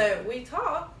friends, but we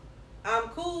talk. I'm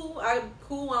cool when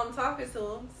I'm talking to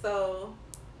him. So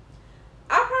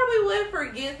I probably would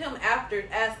forgive him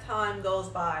as time goes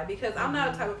by, because I'm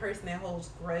not a type of person that holds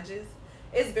grudges.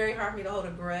 It's very hard for me to hold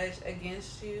a grudge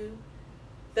against you,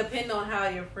 depending on how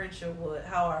our friendship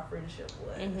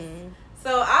was. Mm-hmm.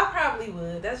 So I probably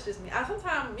would. That's just me. I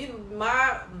sometimes, you know,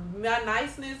 my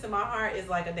niceness in my heart is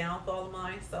like a downfall of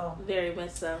mine. So very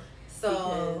much so.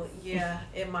 So yeah,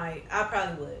 it might. I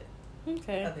probably would.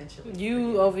 Okay. Eventually.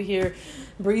 You over here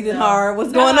breathing hard.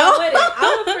 What's going on?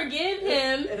 I would forgive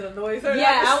him. It annoys her.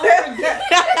 Yeah, I would forgive.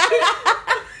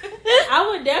 I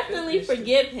would definitely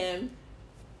forgive him,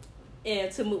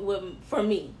 and to move with, for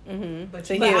me. Mm-hmm.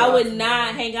 But I would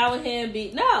not hang out with him.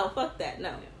 No, fuck that.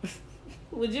 No.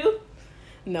 Would you?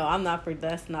 No, I'm not for.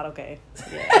 That's not okay.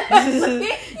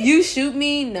 Yeah. You shoot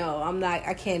me? No, I'm not.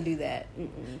 I can't do that.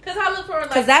 Because I look for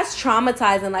because that's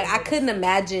traumatizing. Like, I couldn't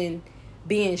imagine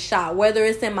being shot, whether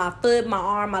it's in my foot, my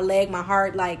arm, my leg, my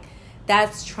heart. Like,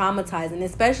 that's traumatizing,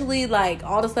 especially like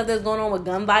all the stuff that's going on with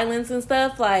gun violence and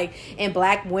stuff, like, and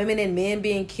black women and men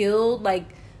being killed,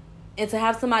 like, and to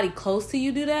have somebody close to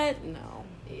you do that, no.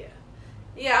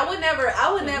 Yeah, I would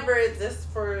never, just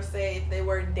for, say, if they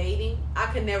were dating, I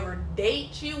could never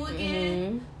date you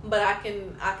again, but I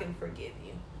can forgive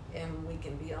you, and we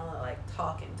can be on a, like,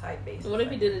 talking type basis. What if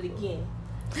he did it again?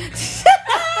 Let's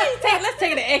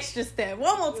take it an extra step.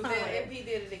 One more time. If he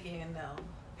did it again, no.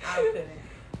 I couldn't.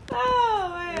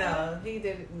 Oh, man. No, he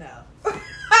did it, no.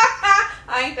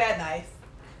 I ain't that nice.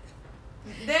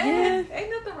 Ain't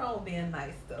nothing wrong with being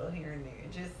nice, though, here and there.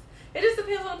 It just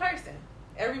depends on the person.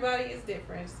 Everybody is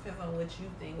different. It just depends on what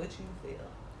you think, what you feel.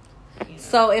 You know?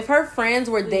 So if her friends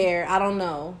were there, I don't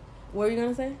know. What were you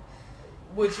gonna say?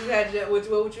 What you had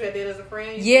did as a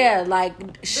friend? Yeah, like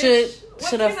should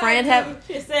a friend have?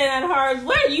 She's saying that hard.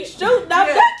 Where you shooting? I'm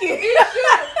ducking. You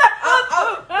shoot.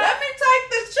 Let me take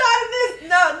this shot of this.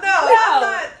 No.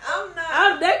 I'm not.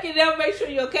 I'm ducking. They'll make sure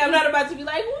you're okay. I'm not about to be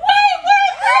like, wait, what is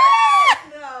that?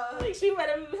 No. Like, she might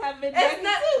have been It's ducking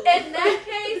not, too. in that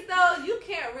case, though, you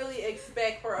can't really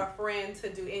expect for a friend to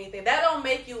do anything. That don't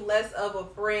make you less of a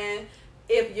friend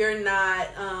if you're not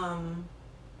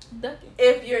ducking.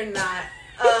 If you're not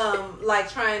like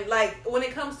trying, like when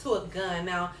it comes to a gun.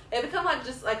 Now it becomes like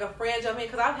just like a friend jumping,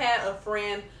 because I've had a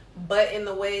friend butt in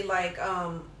the way, like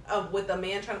with a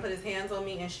man trying to put his hands on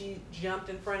me, and she jumped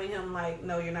in front of him like,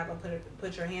 no, you're not gonna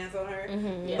put your hands on her.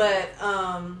 Mm-hmm, yeah. But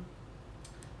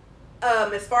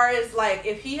as far as like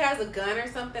if he has a gun or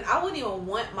something, I wouldn't even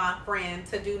want my friend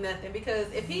to do nothing,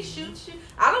 because if he shoots you,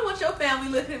 I don't want your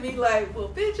family looking at me like, well,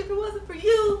 bitch, if it wasn't for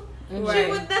you,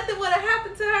 nothing would have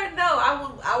happened to her. No,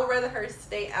 I would rather her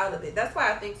stay out of it. That's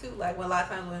why I think too, like when a lot of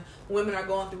times when women are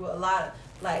going through a lot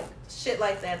of like shit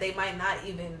like that, they might not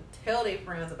even tell their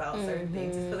friends about certain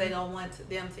things because they don't want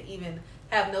them to even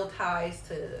have no ties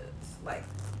to like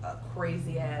a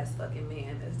crazy ass fucking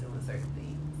man that's doing certain things.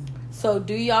 So,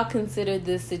 do y'all consider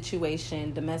this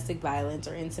situation domestic violence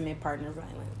or intimate partner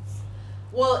violence?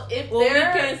 Well, we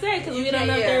can't say because we don't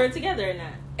know if they were together or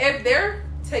not. If they're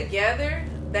together,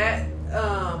 that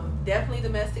definitely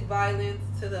domestic violence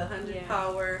to the 100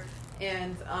 power,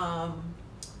 and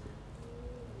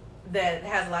that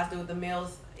has a lot to do with the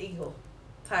male's ego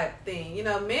type thing. You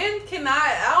know, men cannot.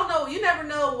 I don't know. You never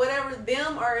know whatever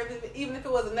them or even if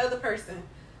it was another person.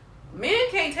 Men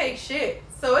can't take shit.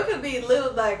 So it could be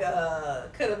little like a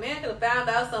man could have found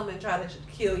out something and try to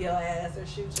kill your ass or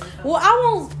shoot you or something.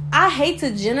 Well, I hate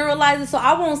to generalize it, so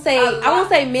I won't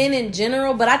say men in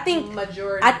general, but I think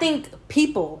majority. I think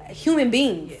people, human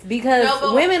beings, because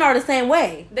women are the same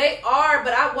way. They are,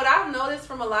 but what I've noticed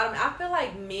from a lot of men, I feel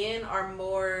like men are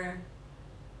more.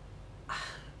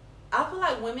 I feel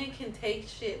like women can take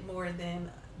shit more than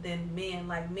men.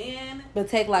 Like men. But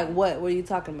take like what? What are you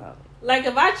talking about? Like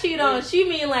if I cheat on, she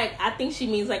mean like I think she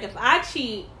means like if I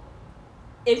cheat,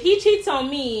 if he cheats on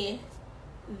me,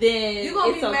 then you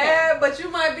gonna be mad, but you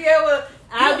might be able.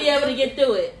 I'll be able to get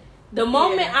through it. The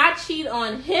moment I cheat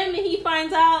on him and he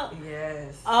finds out,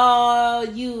 yes.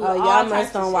 y'all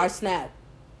must don't watch Snap.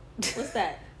 What's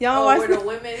that? Y'all watch where the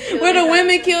women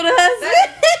kill the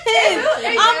husband.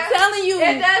 I'm telling you,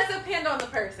 it does depend on the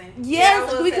person.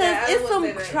 Yes, because it's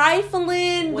some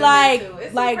trifling, like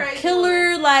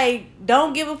killer, like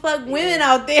don't give a fuck women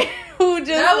out there who just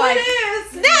it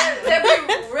is. That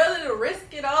be willing to risk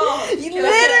it all.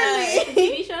 Literally,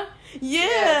 TV show.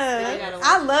 Yeah,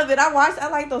 I love it. I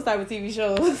like those type of TV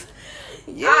shows.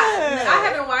 Yeah, I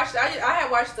haven't watched. I had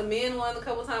watched the men one a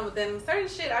couple times, but then certain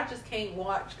shit I just can't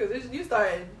watch because you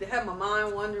started to have my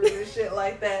mind wandering and shit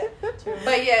like that.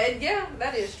 But yeah,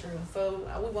 that is true. So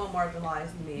we won't marginalize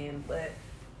men, but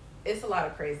it's a lot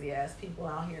of crazy ass people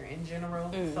out here in general.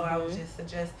 Mm-hmm. So I would just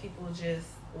suggest people just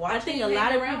watch. I think a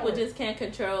lot of people just can't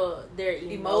control their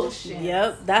emotions.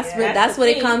 Yep, that's what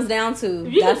it comes down to.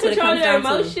 If you can control your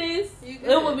emotions,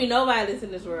 there would be no violence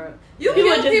in this world. People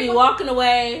would just be walking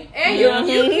away. And you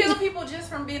kill people just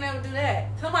from being able to do that.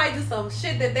 Somebody do some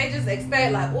shit that they just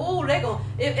expect, like, ooh, they gon'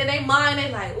 in their mind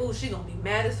they like, ooh, she gonna be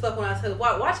mad as fuck when I tell her.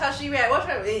 Watch how she react. Watch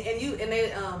her, and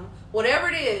they whatever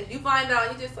it is, you find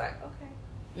out, you just like, okay,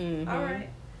 all right.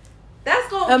 That's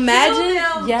gonna imagine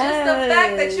kill them. Just the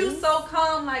fact that you so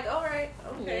calm, like, all right,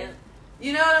 okay. Yeah.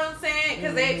 You know what I'm saying?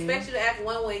 Because they expect you to act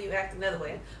one way, you act another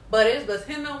way. But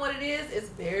depending on what it is, it's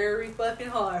very fucking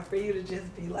hard for you to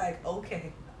just be like,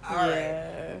 okay, all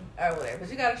right, or whatever. But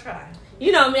you gotta try.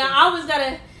 You know me, I always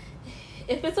gotta.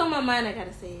 If it's on my mind, I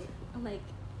gotta say it. I'm like.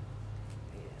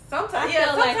 Sometimes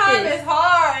it's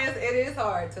hard. It is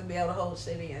hard to be able to hold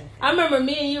shit in. I remember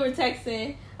me and you were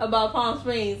texting about Palm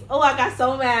Springs. Oh, I got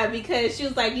so mad because she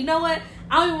was like, you know what?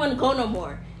 I don't even want to go no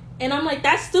more. And I'm like,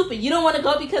 that's stupid. You don't want to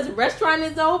go because the restaurant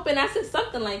is open? I said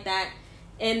something like that.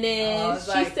 And then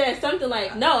she said something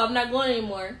like, no, I'm not going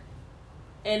anymore.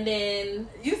 And then...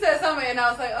 You said something and I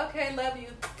was like, okay, love you.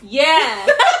 Yeah.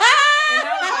 And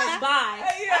I was like, bye.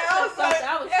 Yeah, I was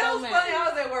so mad. Funny. I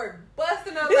was at work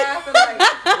busting up laughing.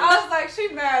 I was like, she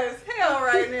mad as hell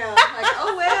right now. Like,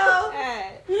 oh well.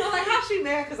 I'm like, how's she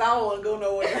mad? Because I don't want to go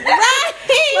nowhere. Right.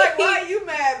 Like, why are you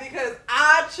mad? Because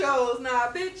I chose.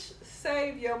 Nah, bitch,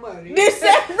 save your money. Right.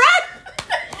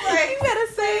 Like, you better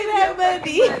save that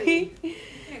money.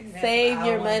 Save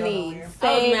your money.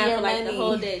 Save your money. Like the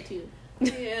whole day too.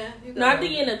 Yeah. No, I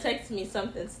think you ended up texting me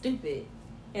something stupid.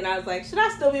 And I was like, should I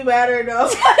still be mad or no? No,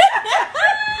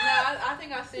 I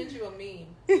think I sent you a meme.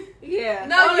 Yeah.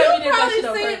 No, you probably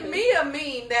sent me a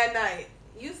meme that night.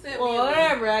 You sent me a meme.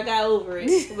 Whatever, I got over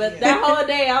it. But that whole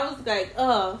day, I was like,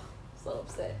 oh, so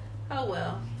upset. Oh,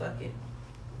 well, fuck it.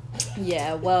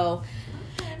 Yeah, well,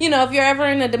 you know, if you're ever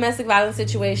in a domestic violence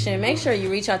situation, make sure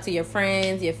you reach out to your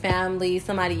friends, your family,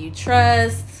 somebody you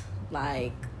trust,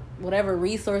 like... whatever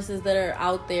resources that are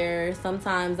out there.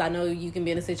 Sometimes I know you can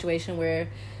be in a situation where,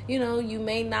 you know, you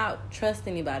may not trust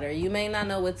anybody or you may not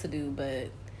know what to do, but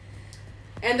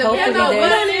but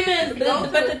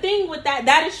the thing with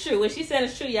that is true. What she said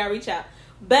is true. Y'all reach out.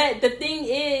 But the thing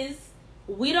is,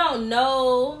 we don't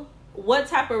know what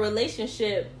type of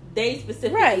relationship they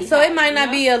specifically have, so it might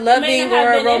not be a loving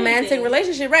or a romantic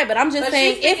relationship, right? But I'm just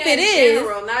saying, if it is,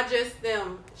 general, not just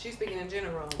them. she's speaking in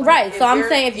general. Like, right. So I'm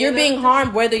saying if you're being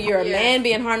harmed, whether you're a Yeah. man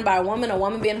being harmed by a woman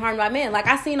being harmed by a man. Like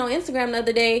I seen on Instagram the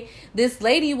other day, this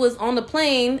lady was on the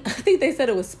plane. I think they said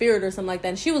it was Spirit or something like that.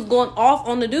 And she was going off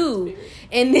on the dude.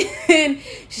 And then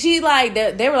she like,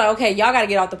 they were like, okay, y'all got to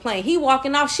get off the plane. He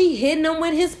walking off. She hitting him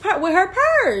with her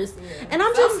purse. Yeah. And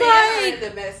I'm just like.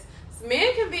 The best.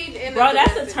 Men can be in bro,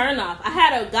 that's a turnoff. I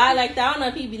had a guy like that. I don't know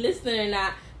if he'd be listening or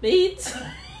not. But he...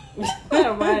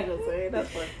 I'm not gonna say it. That's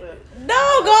fucked up.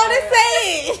 No, go on and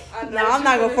say it. No, I'm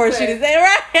not gonna force you to say it.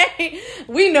 Right?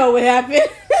 We know what happened.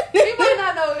 He might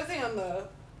not know it's him though.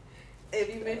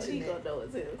 If you mention it, gonna know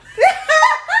it's him.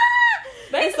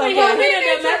 okay. Basically, he was in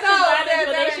a domestic violence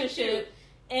relationship,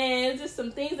 and it's just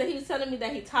some things that he was telling me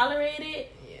that he tolerated,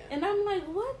 and I'm like,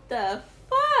 what the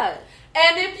fuck?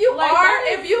 And if you are,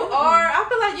 I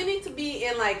feel like you need to be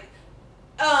in like.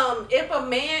 If a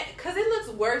man, because it looks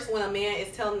worse when a man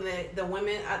is telling the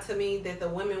women, to me, that the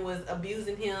woman was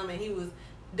abusing him and he was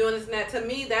doing this and that. To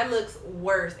me, that looks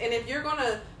worse. And if you're going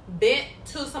to vent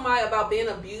to somebody about being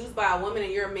abused by a woman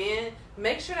and you're a man,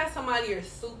 make sure that's somebody you're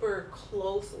super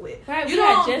close with. Right, you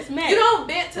don't just met. You don't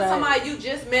vent to somebody you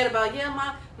just met about,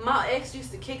 my ex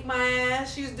used to kick my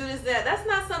ass, she used to do this, that. That's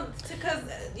not something, because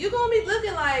you're going to be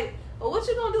looking like, well, what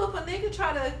you gonna do if a nigga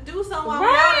try to do something while we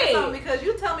out or something? Because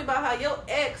you tell me about how your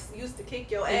ex used to kick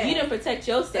your ass. And you didn't protect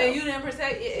yourself. And you didn't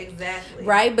protect it. Exactly.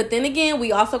 Right, but then again,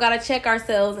 we also gotta check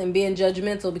ourselves and being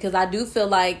judgmental, because I do feel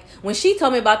like when she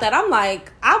told me about that, I'm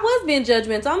like, I was being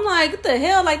judgmental. I'm like, what the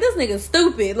hell? Like, this nigga's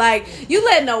stupid. Like, you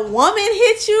letting a woman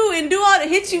hit you and do all the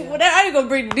hit you. Whatever. I ain't gonna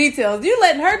bring the details. You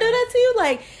letting her do that to you?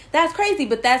 Like, that's crazy.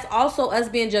 But that's also us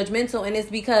being judgmental, and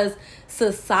it's because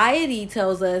society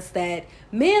tells us that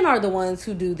men are the ones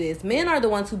who do this. Men are the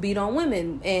ones who beat on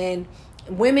women, and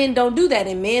women don't do that,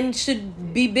 and men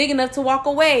should be big enough to walk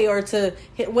away or to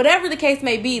hit, whatever the case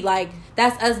may be. Like,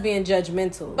 that's us being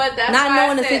judgmental, but that's not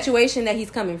knowing the situation that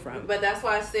he's coming from. But that's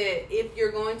why I said, if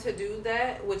you're going to do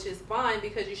that, which is fine,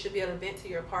 because you should be able to vent to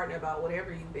your partner about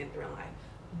whatever you've been through in life,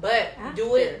 but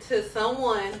do it to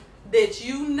someone that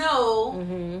you know,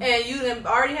 and you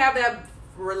already have that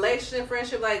relationship,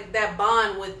 friendship, like that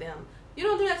bond with them. You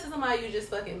don't do that to somebody you just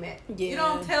fucking met. Yeah. You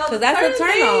don't tell them, because that's a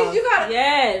turn off. You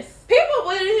gotta,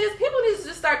 people need to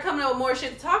just start coming up with more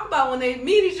shit to talk about when they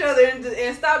meet each other,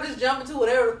 and stop just jumping to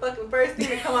whatever the fucking first thing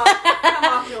that come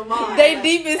off your mind. They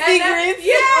deepest secrets.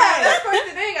 That's first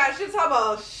thing they got shit to talk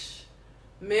about.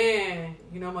 Man,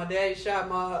 my daddy shot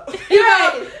my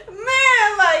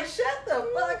man, like, shut the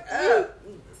fuck up.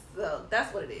 So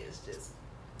that's what it is, just.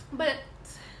 But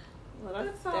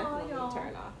that's definitely a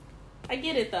turn off. I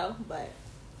get it though, but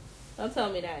don't tell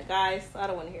me that, guys. I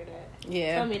don't want to hear that.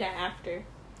 Yeah, tell me that after.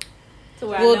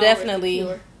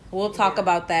 We'll talk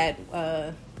about that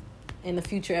in the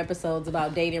future episodes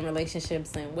about dating,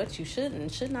 relationships, and what you should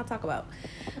and should not talk about.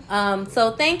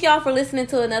 So thank y'all for listening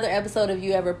to another episode of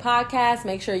You Ever Podcast.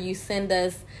 Make sure you send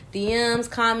us DMs,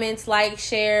 comments, like,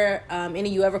 share, any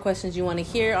You Ever questions you want to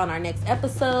hear on our next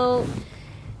episode.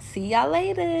 See y'all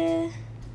later.